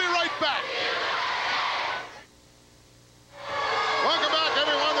 We'll be right back. Welcome back,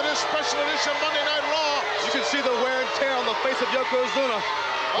 everyone, to this special edition Monday Night Raw. You can see the wear and tear on the face of Yokozuna.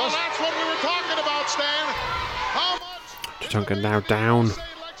 Well, that's what we were talking about, Stan. How much? Tatanka now down.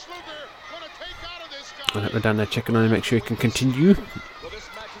 And we're down there checking on him, make sure he can continue.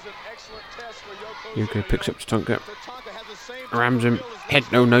 Yoko picks up Tatanka. Rams him. Head,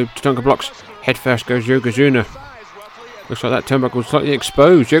 no, Tatanka blocks. Head first goes Yokozuna. Looks like that turnbuckle's slightly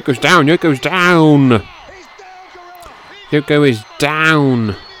exposed. Yoko's down. Yoko's down. Yoko is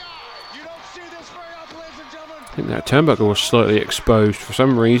down. I think that turnbuckle was slightly exposed for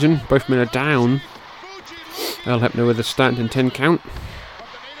some reason. Both men are down. Earl Hebner with a standing 10 count.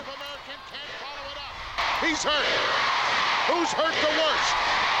 He's hurt. Who's hurt the worst?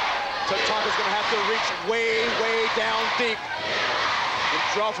 Tatanka's going to have to reach way, way down deep and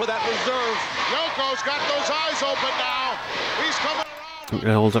draw for that reserve. Yoko's got those eyes open now. He's coming around.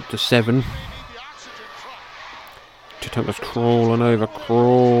 Earl's up to 7. Tatanka's crawling over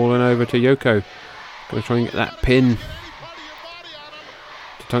to Yoko. Going to try and get that pin.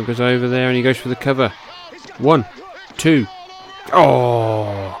 Tatanka's over there and he goes for the cover. 1, 2.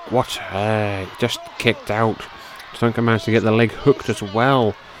 Oh, what a... just kicked out. Tatanka managed to get the leg hooked as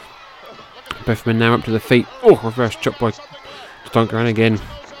well. Both men now up to the feet. Oh, reverse chop by Tatanka, and again.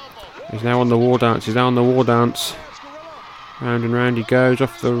 He's now on the war dance. Round and round he goes,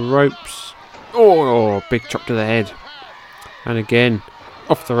 off the ropes. Oh, big chop to the head. And again,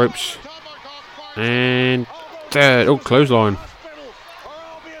 off the ropes. And third. Oh, clothesline.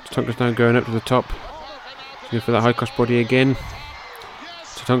 Tatanka's now going up to the top. Going for that high cross body again.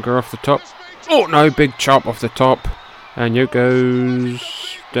 Tatanka off the top. Oh no, big chop off the top. And Yoko's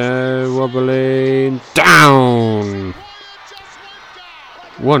wobbling down.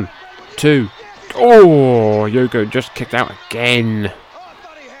 1, 2. Oh, Yoko just kicked out again.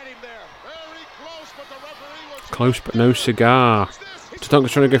 Close but no cigar.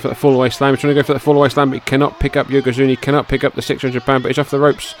 Tatanka's trying to go for the full away slam. But he cannot pick up Yokozuna. He cannot pick up the 600 pound, but he's off the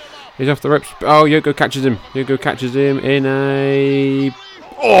ropes. Oh, Yoko catches him. In a...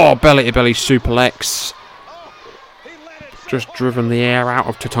 oh, belly to belly suplex. Just driven the air out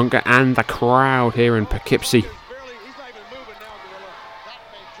of Tatanka and the crowd here in Poughkeepsie.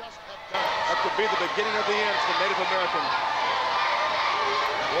 That could be the beginning of the end for the Native American.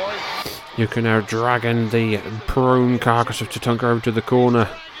 Yoko now dragging the prone carcass of Tatanka over to the corner.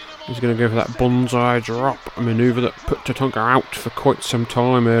 He's going to go for that bonsai drop, a manoeuvre that put Tatanka out for quite some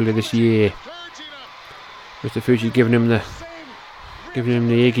time earlier this year. Mr. Fuji giving him the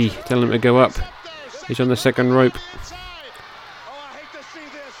Iggy, telling him to go up. He's on the second rope.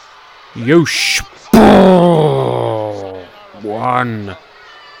 Yosh. 1,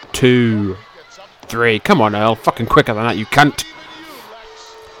 2, 3. Come on, Earl. Fucking quicker than that, you cunt.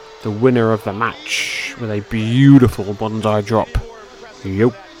 The winner of the match with a beautiful bonsai drop,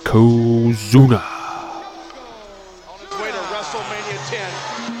 Yokozuna. On its way to WrestleMania 10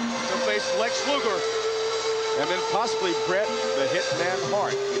 to face Lex Luger and then possibly Bret the Hitman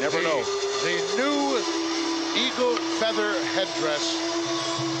Hart. You never know. The new eagle feather headdress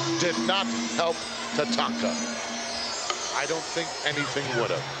did not help Tatanka. I don't think anything would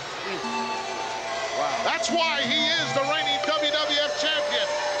have. Wow. That's why he is the reigning WWF champion.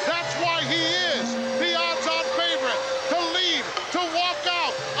 That's why he is the odds-on favorite to lead, to walk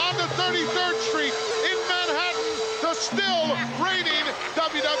out on the 33rd Street in Manhattan, the still reigning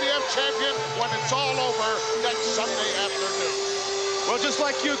WWF champion when it's all over next Sunday afternoon. Well, just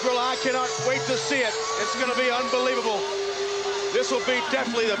like you, Gorilla, I cannot wait to see it. It's going to be unbelievable. This will be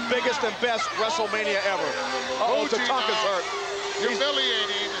definitely the biggest and best WrestleMania ever. Uh-oh, Tatanka's hurt.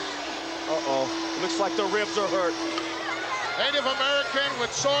 Humiliating. Uh-oh. Looks like the ribs are hurt. Native American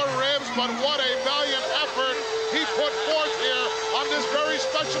with sore ribs, but what a valiant effort he put forth here on this very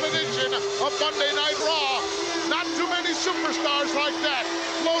special edition of Monday Night Raw. Not too many superstars like that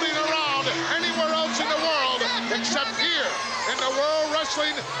floating around anywhere else in the world except here in the World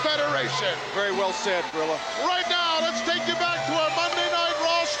Wrestling Federation. Very well said, Gorilla. Right now, let's take you back to our Monday Night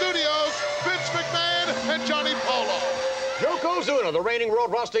Raw studios, Vince McMahon and Johnny Polo. Yokozuna, the reigning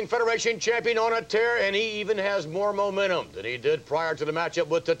World Wrestling Federation champion, on a tear, and he even has more momentum than he did prior to the matchup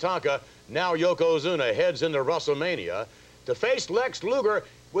with Tatanka. Now Yokozuna heads into WrestleMania to face Lex Luger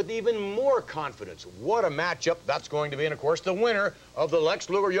with even more confidence. What a matchup that's going to be. And, of course, the winner of the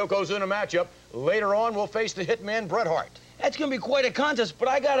Lex Luger-Yokozuna matchup later on will face the Hitman Bret Hart. That's going to be quite a contest, but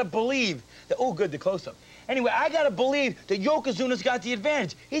I got to believe that... Oh, good, the close-up. Anyway, I got to believe that Yokozuna's got the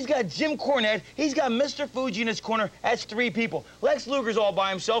advantage. He's got Jim Cornette. He's got Mr. Fuji in his corner. That's 3 people. Lex Luger's all by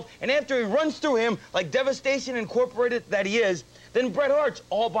himself, and after he runs through him like Devastation Incorporated that he is, then Bret Hart's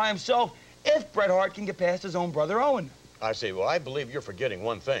all by himself if Bret Hart can get past his own brother Owen. I see. Well, I believe you're forgetting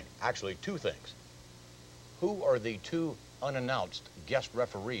one thing. Actually, 2 things. Who are the 2 unannounced guest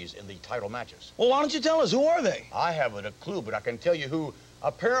referees in the title matches? Well, why don't you tell us? Who are they? I haven't a clue, but I can tell you who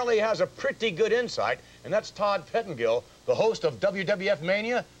apparently has a pretty good insight, and that's Todd Pettengill, the host of WWF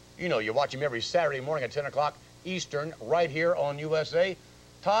Mania. You know, you watch him every Saturday morning at 10 o'clock Eastern, right here on USA.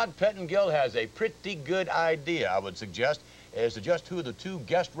 Todd Pettengill has a pretty good idea, I would suggest, as to just who the 2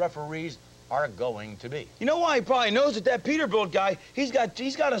 guest referees are going to be. You know why he probably knows it? That Peterbilt guy, he's got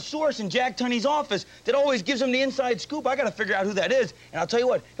a source in Jack Tunney's office that always gives him the inside scoop. I got to figure out who that is. And I'll tell you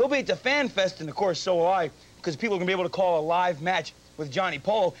what, he'll be at the Fan Fest, and of course, so will I, because people are going to be able to call a live match with Johnny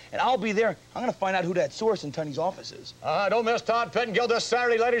Polo, and I'll be there. I'm going to find out who that source in Tunney's office is. Don't miss Todd Pettengill this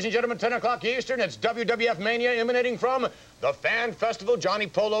Saturday, ladies and gentlemen, 10 o'clock Eastern. It's WWF Mania emanating from the Fan Festival. Johnny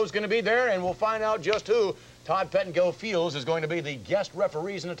Polo's going to be there, and we'll find out just who Todd Pettengill feels is going to be the guest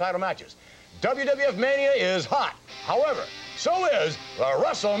referees in the title matches. WWF Mania is hot. However, so is the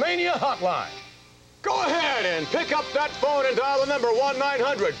WrestleMania Hotline. Go ahead and pick up that phone and dial the number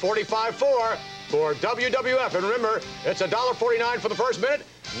 1-900-45-4 for WWF. And remember, it's $1.49 for the first minute,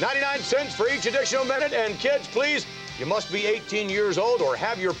 99 cents for each additional minute. And kids, please, you must be 18 years old or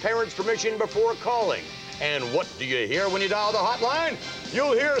have your parents' permission before calling. And what do you hear when you dial the hotline?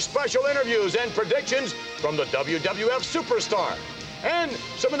 You'll hear special interviews and predictions from the WWF superstar. And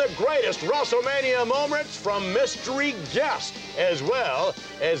some of the greatest WrestleMania moments from mystery guests, as well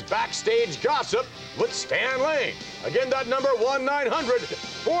as backstage gossip with Stan Lane. Again, that number,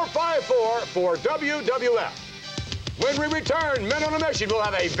 1-900-454-4WWF. When we return, Men on a Mission will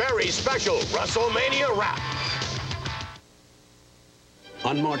have a very special WrestleMania wrap.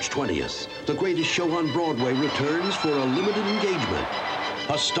 On March 20th, the greatest show on Broadway returns for a limited engagement.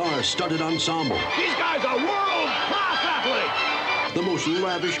 A star-studded ensemble. These guys are world-class athletes. The most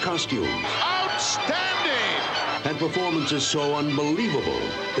lavish costumes. Outstanding! And performances so unbelievable,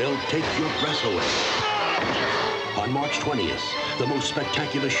 they'll take your breath away. On March 20th, the most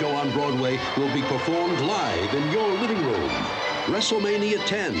spectacular show on Broadway will be performed live in your living room. WrestleMania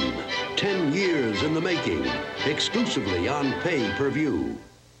 10, 10 years in the making, exclusively on pay-per-view.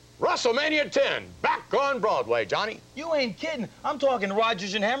 WrestleMania 10, back on Broadway, Johnny. You ain't kidding. I'm talking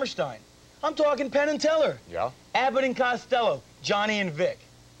Rodgers and Hammerstein. I'm talking Penn and Teller. Yeah? Abbott and Costello. Johnny and Vic.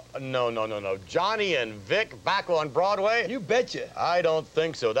 No. Johnny and Vic back on Broadway? You betcha. I don't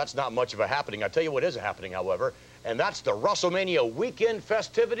think so. That's not much of a happening. I'll tell you what is a happening, however, and that's the WrestleMania weekend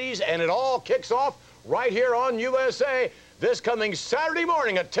festivities, and it all kicks off right here on USA. This coming Saturday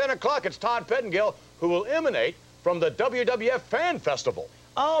morning at 10 o'clock, it's Todd Pettengill who will emanate from the WWF Fan Festival.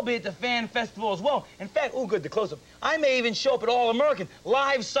 I'll be at the Fan Festival as well. In fact, oh, good, the close-up. I may even show up at All-American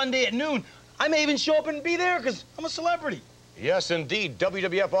live Sunday at noon. I may even show up and be there because I'm a celebrity. Yes, indeed.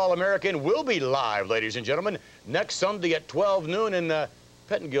 WWF All-American will be live, ladies and gentlemen, next Sunday at 12 noon. And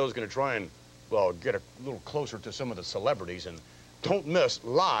Pettingill's going to try and, well, get a little closer to some of the celebrities. And don't miss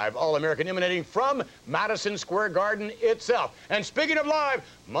live All-American emanating from Madison Square Garden itself. And speaking of live,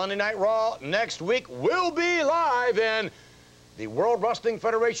 Monday Night Raw next week will be live. And the World Wrestling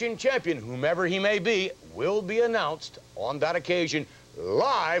Federation champion, whomever he may be, will be announced on that occasion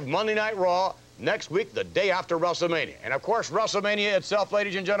live Monday Night Raw next week, the day after WrestleMania. And of course, WrestleMania itself,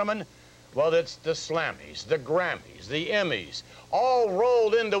 ladies and gentlemen, well, it's the Slammies, the Grammys, the Emmys, all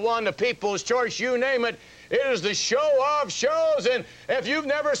rolled into one, the People's Choice, you name it. It is the show of shows, and if you've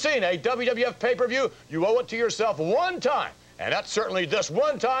never seen a WWF pay-per-view, you owe it to yourself one time. And that's certainly this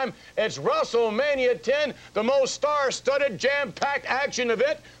one time. It's WrestleMania 10, the most star-studded, jam-packed action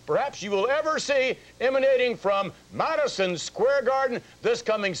event perhaps you will ever see, emanating from Madison Square Garden this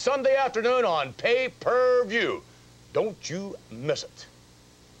coming Sunday afternoon on pay-per-view. Don't you miss it.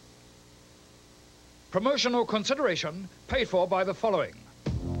 Promotional consideration paid for by the following.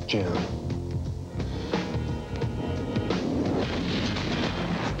 Jim.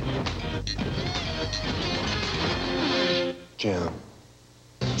 Jim.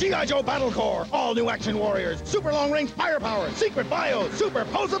 G.I. Joe Battle Corps, all new action warriors, super long-range firepower, secret bios, super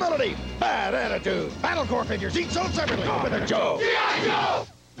posability, bad attitude. Battle Corps figures each sold separately with a Joe. G.I. Joe!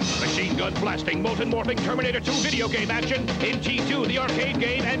 Machine gun blasting, molten morphing Terminator 2 video game action in T2, the arcade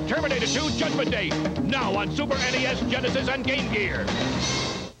game, and Terminator 2 Judgment Day. Now on Super NES, Genesis, and Game Gear.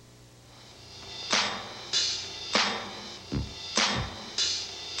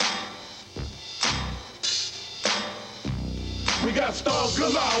 We got stars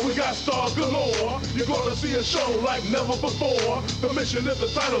galore, we got stars galore. You're gonna see a show like never before. The mission is the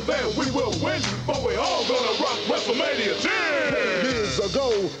title that we will win, but we all gonna rock WrestleMania 10. Years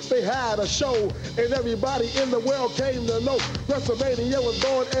ago, they had a show, and everybody in the world came to know WrestleMania was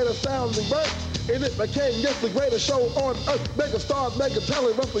born at a astounding birth. And it became, yes, the greatest show on earth. Mega stars, mega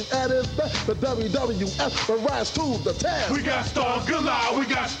talent, wrestling at its best. The WWF will rise to the task. We got stars galore, we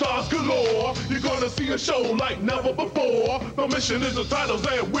got stars galore. You're gonna see a show like never before. The mission is the titles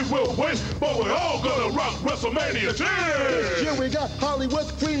and we will win, but we're all gonna rock WrestleMania 10. This year we got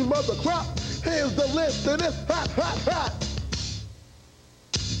Hollywood's cream of the crop. Here's the list, and it's hot, hot, hot.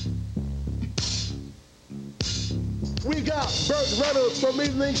 We got Burt Reynolds from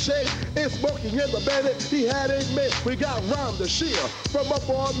Evening Shade and Smokey and the Bandit. He had a mate. We got Ron the Sheer from Up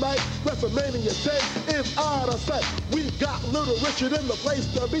All Night. WrestleMania 10 is out of sight. We got Little Richard in the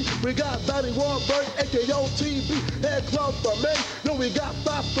place to be. We got Donnie Wahlberg, AKO TV, Head Club for Men. Then we got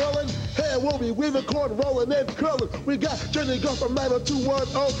Stop Throwing, Hair will be weaving, corn rolling and curling. We got Jenny Go from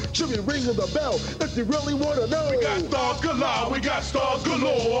 90210. Should be ringing the bell if you really want to know. We got stars galore, we got stars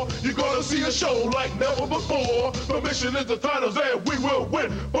galore. You're gonna see a show like never before. The mission is the titles and we will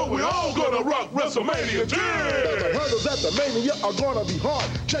win, but we all gonna rock WrestleMania 10. The hurdles at the Mania are gonna be hard.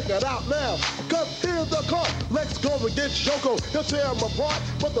 Check it out now, cause here's the card. Lex goes against Yoko, he'll tear him apart.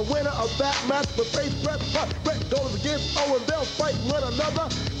 But the winner of that match will face Bret Hart. Bret goes against Owen, they'll fight one another.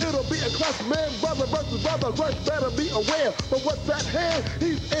 It'll be a clash, man, brother versus brother. Rush better be aware, but what's that hand?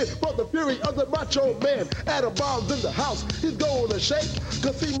 He's in for the fury of the Macho Man. Adam Bob's in the house, he's going to shake,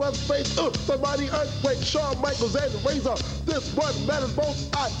 cause he must face somebody earthquake. Shawn Michaels and Razor, this one matters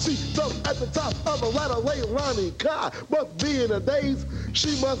most. I see them at the top of a ladder, Leilani Kai must be in the days.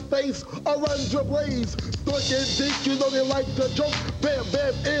 She must face Alundra Blaze. Thork and Dink, you know they like to joke. Bam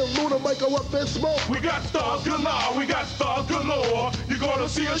Bam and Luna might go up in smoke. We got stars galore, we got stars galore. You're gonna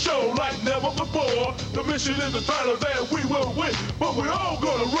see a show like never before. The mission is the titles and we will win, but we're all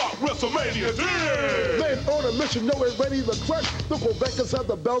gonna rock WrestleMania 10. Man on a mission, know it's ready to crush. The Quebecers have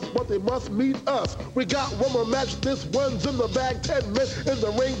the belts, but they must meet us. We got one more match, this one's in the bag. 10 men in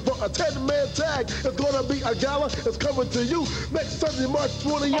the ring for a 10-man tag. It's gonna be a gala, it's coming to you next Sunday, March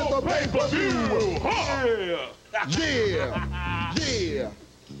 20th on pay-per-view. Yeah, yeah.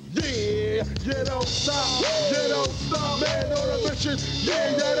 Yeah, you don't stop, you don't stop, man on a mission,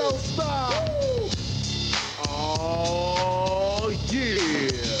 yeah, you don't stop. Oh, yeah.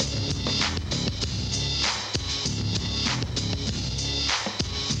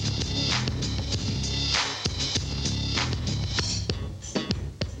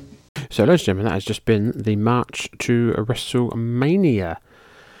 So, ladies and gentlemen, that has just been the march to WrestleMania.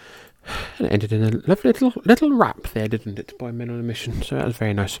 And it ended in a lovely little rap there, didn't it, by Men on a Mission. So that was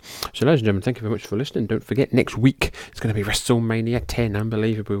very nice. So ladies and gentlemen, thank you very much for listening. Don't forget, next week it's going to be WrestleMania 10.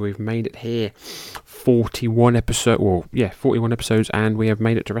 Unbelievable. We've made it here. 41 episodes, and we have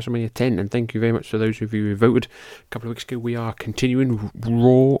made it to WrestleMania 10. And thank you very much to those of you who voted a couple of weeks ago. We are continuing.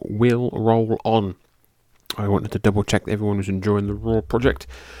 Raw will roll on. I wanted to double check that everyone was enjoying the Raw project,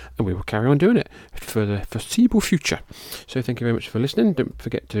 and we will carry on doing it for the foreseeable future. So thank you very much for listening. Don't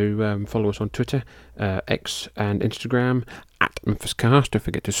forget to follow us on Twitter, X and Instagram at MemphisCast. Don't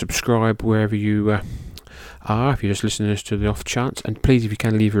forget to subscribe wherever you are, if you're just listening to us to the off chance. And please, if you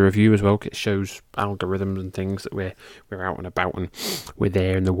can, leave a review as well. It shows algorithms and things that we're out and about and we're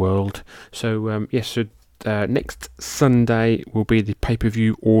there in the world. So next Sunday will be the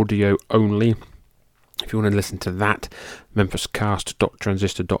pay-per-view audio only. If you want to listen to that,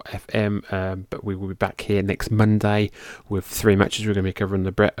 memphiscast.transistor.fm. But we will be back here next Monday with 3 matches. We're going to be covering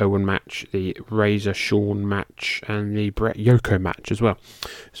the Bret Owen match, the Razor Shawn match, and the Bret Yoko match as well.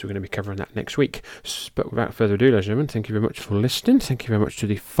 So we're going to be covering that next week. But without further ado, ladies and gentlemen, thank you very much for listening. Thank you very much to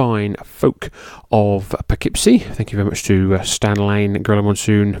the fine folk of Poughkeepsie. Thank you very much to Stan Lane, Gorilla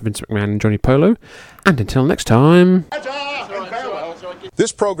Monsoon, Vince McMahon, and Johnny Polo. And until next time...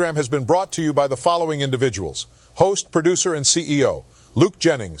 This program has been brought to you by the following individuals: host, producer, and CEO, Luke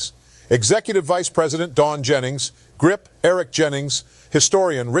Jennings; Executive Vice President, Dawn Jennings; Grip, Eric Jennings;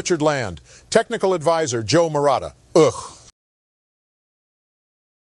 Historian, Richard Land; Technical Advisor, Joe Murata. Ugh.